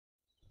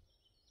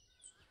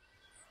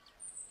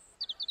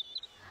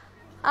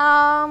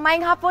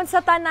Maayong hapon sa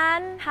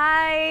tanan.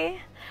 Hi.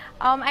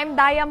 I'm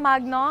Daya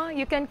Magno.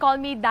 You can call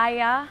me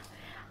Daya.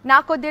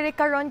 Na ako diri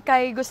karon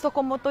kay gusto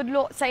ko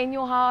mutudlo sa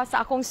inyo ha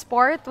sa akong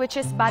sport, which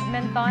is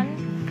badminton.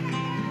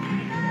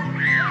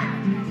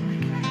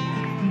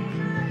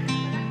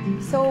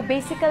 So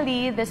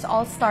basically, this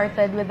all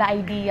started with the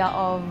idea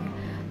of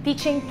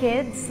teaching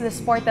kids the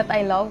sport that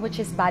I love, which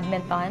is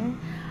badminton.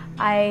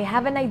 I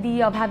have an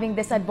idea of having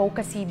this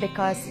advocacy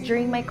because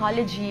during my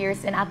college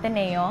years in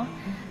Ateneo,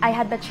 I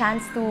had the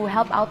chance to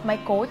help out my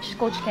coach,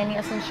 Coach Kenny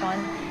Asuncion,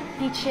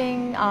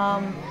 teaching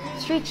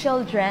street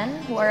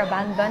children who are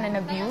abandoned and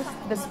abused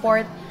the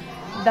sport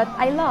that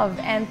I love.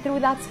 And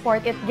through that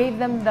sport, it gave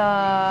them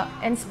the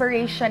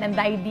inspiration and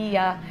the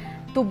idea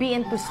to be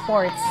into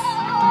sports.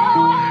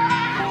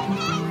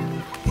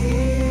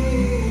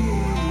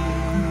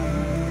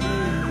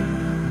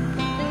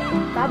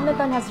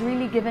 Badminton has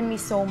really given me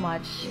so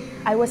much.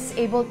 I was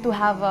able to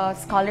have a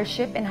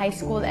scholarship in high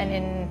school and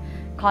in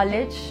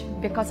college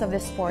because of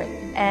this sport.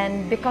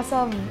 And because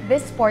of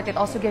this sport, it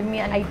also gave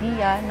me an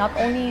idea not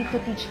only to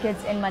teach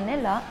kids in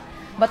Manila,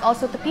 but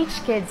also to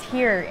teach kids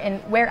here in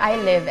where I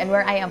live and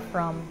where I am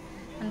from.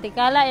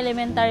 Anticala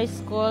Elementary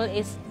School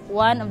is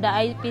one of the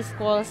IP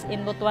schools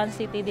in Butuan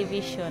City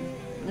Division.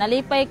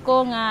 Nalipay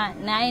ko nga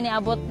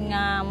nainiabot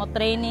nga mo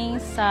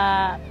training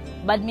sa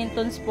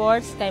badminton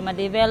sports kay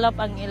ma-develop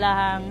ang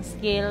ilahang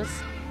skills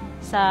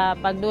sa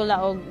pagdula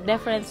og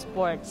different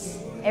sports.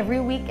 Every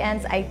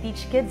weekends I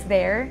teach kids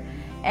there,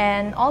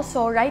 and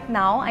also right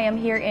now I am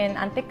here in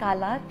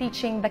Anticala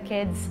teaching the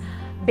kids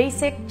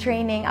basic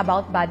training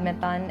about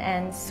badminton,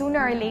 and sooner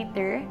or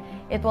later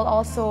it will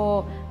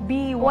also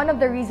be one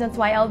of the reasons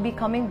why I'll be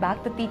coming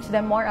back to teach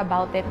them more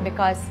about it,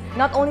 because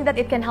not only that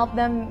it can help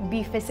them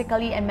be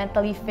physically and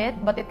mentally fit,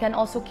 but it can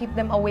also keep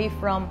them away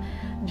from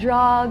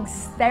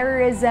drugs,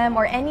 terrorism,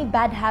 or any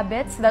bad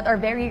habits that are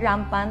very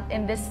rampant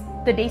in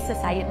today's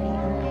society.